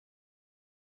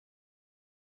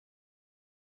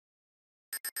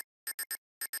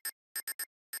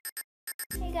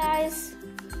Hey guys,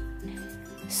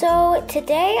 so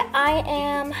today I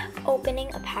am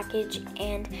opening a package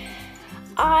and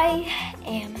I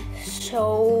am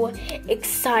so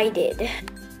excited.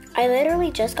 I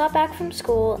literally just got back from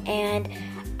school and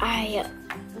I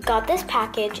got this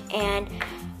package and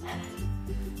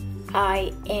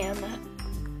I am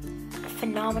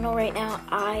phenomenal right now.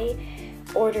 I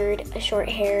ordered a short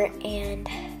hair and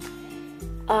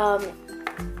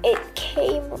it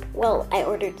came, well, I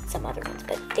ordered some other ones,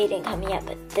 but they didn't come yet,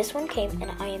 but this one came,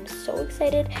 and I am so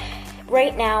excited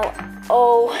right now.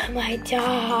 Oh my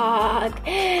dog.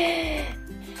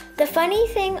 The funny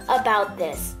thing about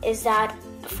this is that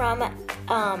from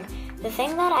the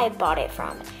thing that I bought it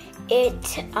from, it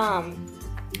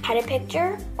had a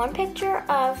picture, one picture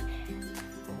of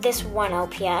this one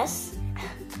LPS,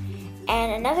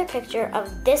 and another picture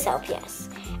of this LPS.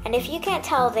 And if you can't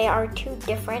tell, they are two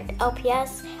different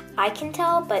LPS. I can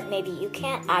tell, but maybe you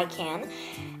can't. I can.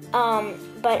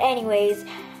 But anyways,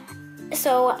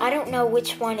 so I don't know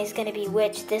which one is going to be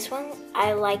which. This one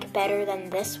I like better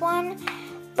than this one,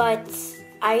 but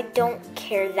I don't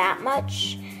care that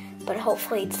much. But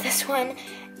hopefully it's this one.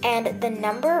 And the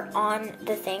number on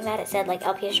the thing that it said like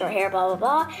LPS short hair, blah,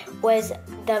 blah, blah, was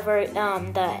the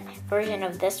version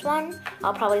of this one.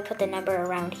 I'll probably put the number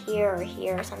around here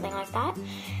or something like that.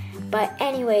 But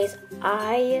anyways,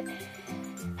 I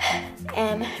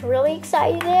am really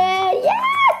excited.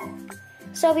 Yeah!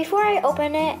 So before I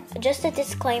open it, just a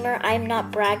disclaimer, I'm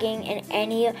not bragging in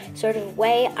any sort of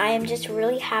way. I am just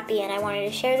really happy and I wanted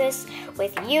to share this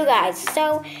with you guys.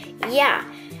 So yeah,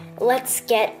 let's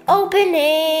get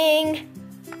opening.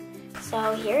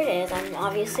 So here it is. I'm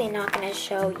obviously not going to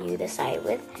show you the side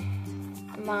with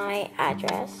my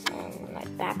address, and my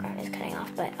background is cutting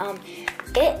off, but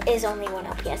it is only one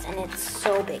LPS and it's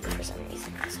so big for some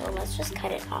reason. So let's just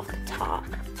cut it off the top,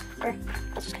 or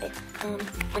let's just cut it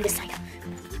on this side.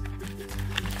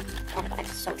 Oh my god, I'm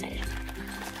so excited.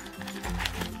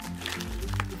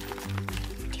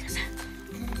 Jesus.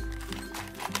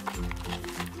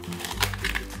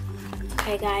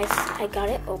 Okay guys, I got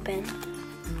it open.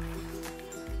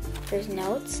 There's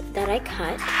notes that I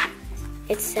cut.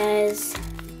 It says,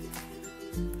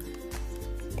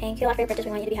 thank you a lot for your purchase.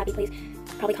 We want you to be happy. Please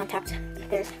probably contact if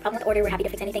there's a problem with the order. We're happy to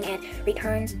fix anything, and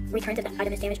returns if the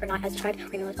item is damaged or not as described.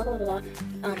 Blah, blah, blah, blah,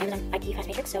 blah. Amazon ID Fast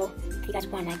Matrix. So if you guys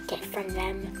want to get from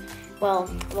them, well,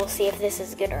 we'll see if this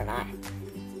is good or not.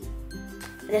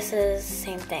 This is the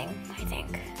same thing, I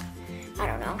think. I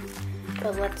don't know.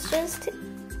 But let's just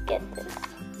get this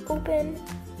open.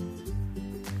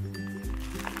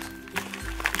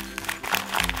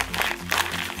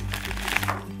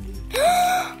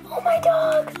 Oh my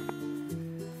dog!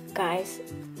 Guys,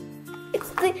 it's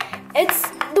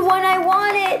the one I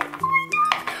wanted.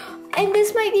 And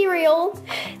this might be real.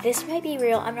 This might be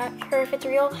real. I'm not sure if it's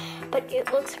real, but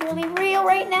it looks really real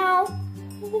right now.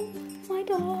 Oh my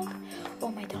dog. Oh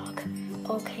my dog.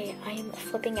 Okay, I am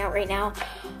flipping out right now.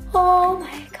 Oh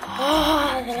my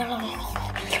god.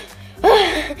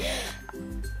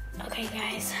 Okay,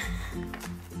 guys.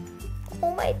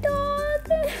 Oh my dog.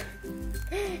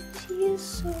 She is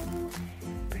so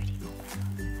pretty.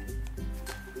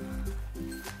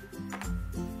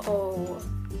 Oh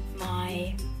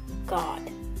my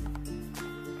god.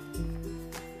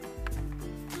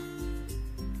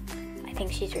 I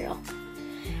think she's real.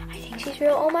 I think she's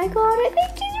real. Oh my god, I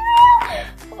think she's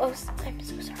real. Oh, I'm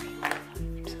so sorry.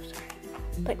 I'm so sorry.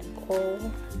 But oh.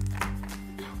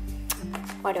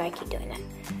 Why do I keep doing that?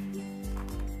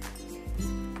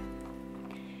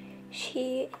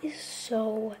 She is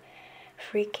so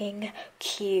freaking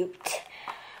cute.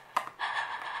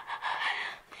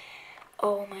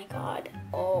 Oh my god.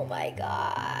 Oh my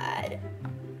god.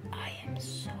 I am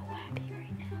so happy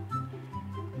right now.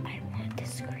 I want to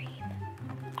scream.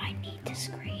 I need to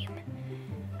scream.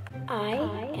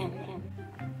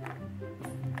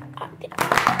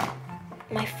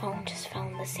 My phone just fell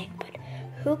in the sink, but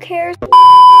who cares?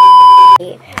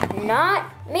 Not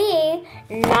me.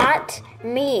 Not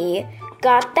me.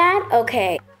 Got that?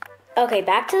 Okay. Okay,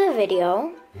 back to the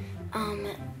video.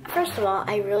 First of all,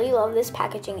 I really love this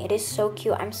packaging. It is so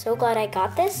cute. I'm so glad I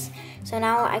got this. So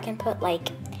now I can put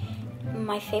like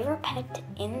my favorite pet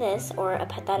in this, or a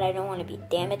pet that I don't want to be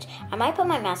damaged. I might put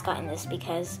my mascot in this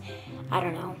because I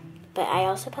don't know. But I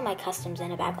also put my customs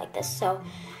in a bag like this. So,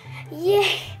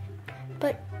 yay!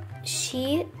 But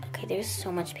okay, there's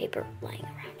so much paper lying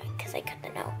around because I cut the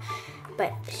note.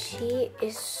 But she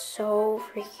is so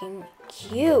freaking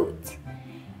cute.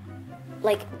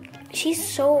 Like, she's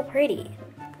so pretty.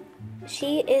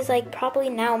 She is like probably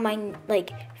now my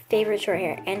like favorite short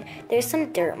hair. And there's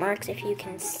some dirt marks, if you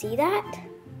can see that.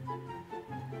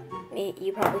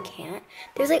 You probably can't.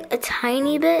 There's like a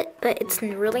tiny bit, but it's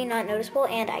really not noticeable,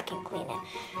 and I can clean it.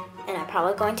 And I'm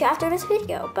probably going to after this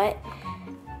video, but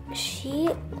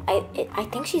I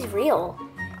think she's real.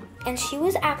 And she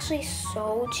was actually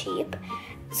so cheap.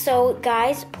 So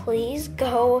guys, please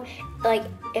go, like,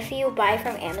 if you buy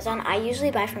from Amazon, I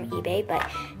usually buy from eBay, but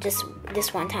just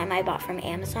this one time I bought from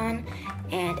Amazon.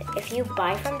 And if you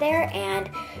buy from there and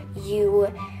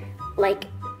you like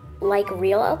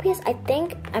real LPS, I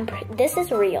think this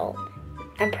is real.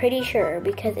 I'm pretty sure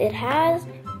because it has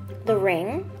the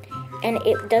ring and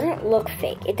it doesn't look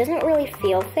fake. It doesn't really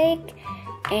feel fake,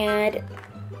 and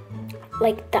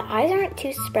like the eyes aren't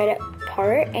too spread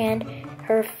apart, and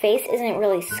her face isn't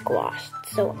really squashed.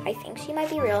 So I think she might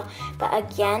be real. But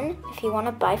again, if you want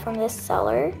to buy from this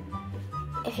seller,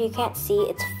 if you can't see,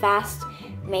 it's Fast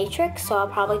Matrix. So I'll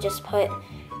probably just put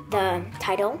the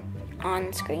title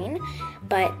on screen.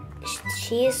 But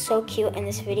she is so cute, and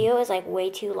this video is like way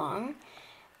too long.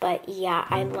 But yeah,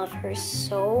 I love her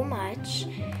so much,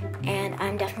 and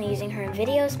I'm definitely using her in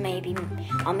videos. Maybe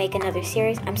I'll make another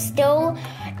series. I'm still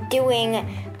doing,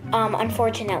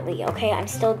 unfortunately, okay? I'm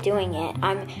still doing it.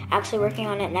 I'm actually working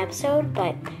on an episode,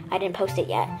 but I didn't post it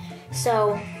yet.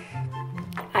 So,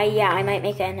 I might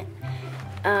make a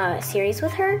series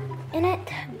with her in it,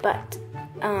 but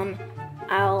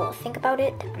I'll think about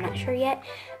it. I'm not sure yet,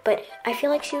 but I feel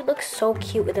like she would look so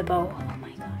cute with a bow. Oh my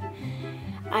god.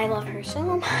 I love her so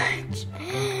much.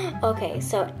 Okay,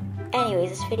 so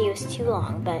anyways, this video is too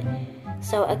long, but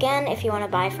so again, if you want to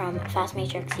buy from Fast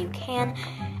Matrix, you can.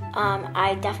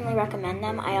 I definitely recommend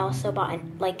them. I also bought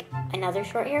another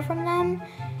short hair from them,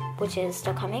 which is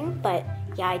still coming, but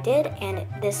yeah, I did, and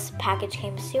this package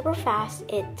came super fast.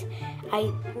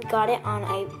 I got it on,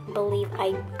 I believe,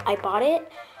 I bought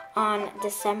it on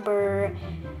November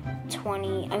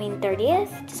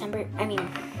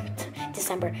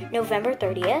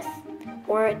 30th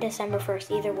or December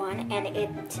 1st, either one, and it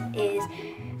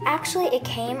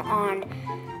came on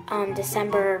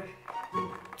December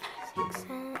 6th,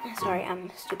 sorry, I'm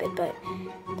stupid, but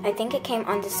I think it came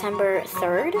on December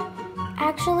 3rd,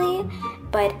 actually,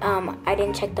 but I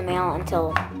didn't check the mail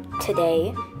until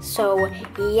today, so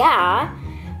yeah,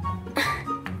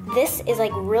 this is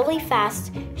like really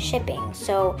fast shipping,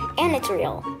 so, and it's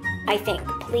real, I think.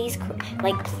 Please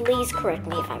correct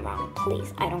me if I'm wrong,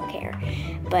 please, I don't care,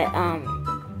 but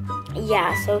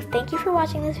yeah, so thank you for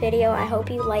watching this video. I hope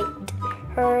you liked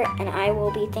her, and I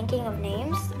will be thinking of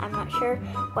names. I'm not sure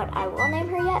what I will name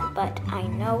her yet, but I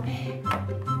know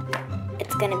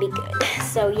it's gonna be good.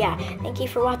 So yeah, thank you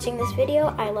for watching this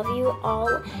video. I love you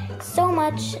all so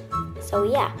much. So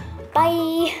yeah,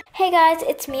 bye. Hey guys,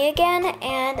 it's me again,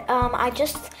 and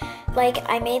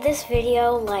I made this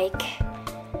video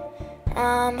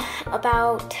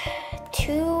about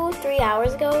 3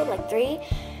 hours ago, 3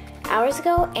 hours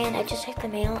ago, and I just checked the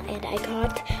mail and I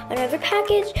got another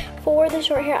package for the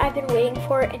short hair I've been waiting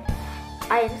for, and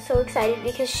I am so excited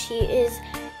because she is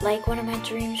like one of my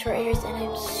dream short hairs, and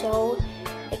I'm so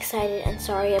excited. And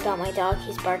sorry about my dog,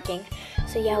 he's barking.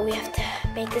 So yeah, we have to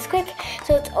make this quick.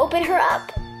 So let's open her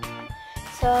up.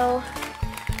 So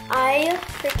I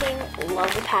freaking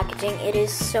love the packaging. It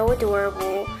is so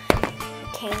adorable.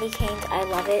 Candy canes, I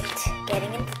love it.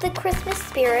 Getting into the Christmas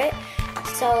spirit.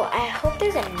 So I hope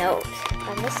there's a note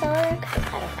from the seller, because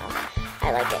I don't know.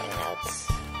 I like getting notes.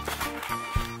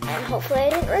 And hopefully I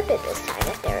didn't rip it this time,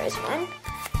 if there is one.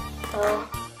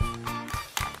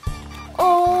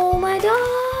 Oh my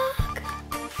dog!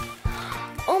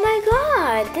 Oh my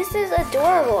god, this is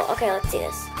adorable. Okay, let's see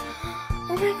this.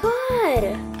 Oh my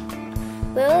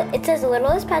god. Well, it says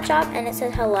Littlest Pet Shop, and it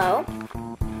says hello.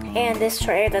 And this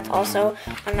short hair that's also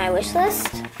on my wish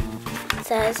list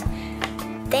says,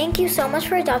 thank you so much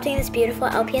for adopting this beautiful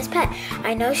LPS pet.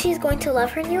 I know she's going to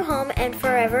love her new home and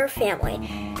forever family.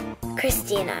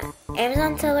 Christina,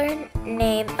 Amazon seller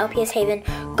name LPS Haven.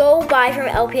 Go buy from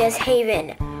LPS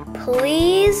Haven.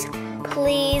 Please,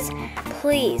 please,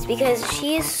 please, because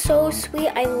she is so sweet.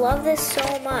 I love this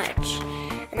so much.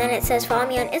 And then it says, follow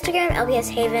me on Instagram, LPS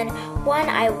Haven 1.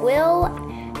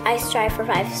 I strive for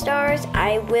 5 stars.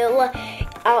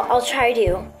 I'll try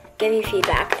to give you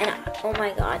feedback. And oh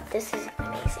my god, this is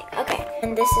amazing. Okay,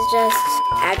 and this is just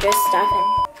address stuff,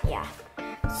 and yeah.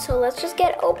 So let's just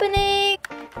get opening.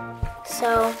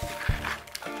 So,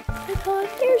 oh my god,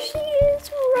 there she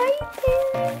is, right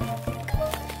there. Oh my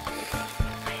god.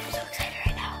 I am so excited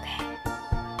right now, okay.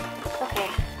 Okay,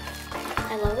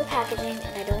 I love the packaging,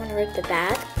 and I don't want to rip the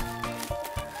bag.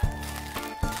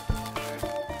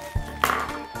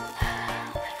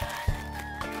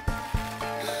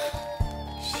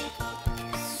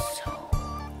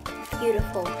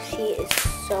 beautiful. She is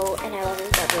so, and I love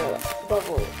this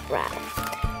bubble wrap.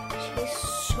 She is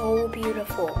so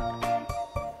beautiful.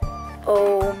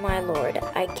 Oh my lord,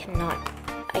 I cannot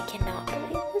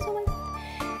believe this. Oh my god.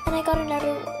 And I got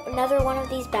another one of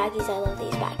these baggies. I love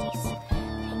these baggies.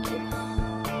 Thank you.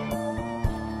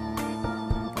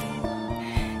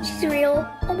 She's real.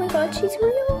 Oh my god, she's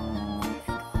real.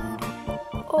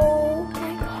 Oh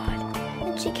my god.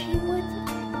 And she came with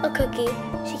a cookie.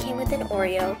 She came with an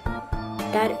Oreo.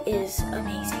 That is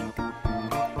amazing.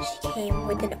 She came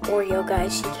with an Oreo,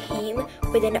 guys. She came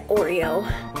with an Oreo.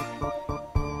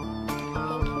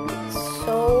 Thank you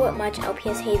so much,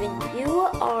 LPS Haven. You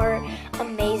are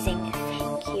amazing.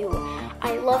 Thank you.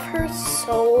 I love her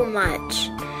so much.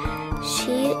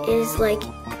 She is like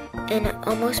in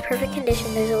almost perfect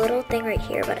condition. There's a little thing right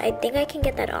here, but I think I can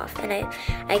get that off, and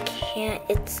I can't.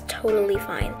 It's totally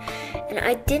fine. And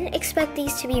I didn't expect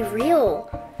these to be real.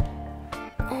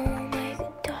 Oh my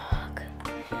dog.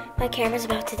 My camera's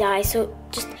about to die, so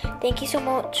just thank you so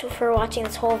much for watching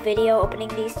this whole video, opening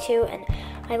these two, and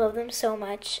I love them so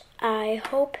much. I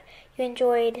hope you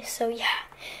enjoyed. So yeah,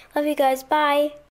 love you guys. Bye.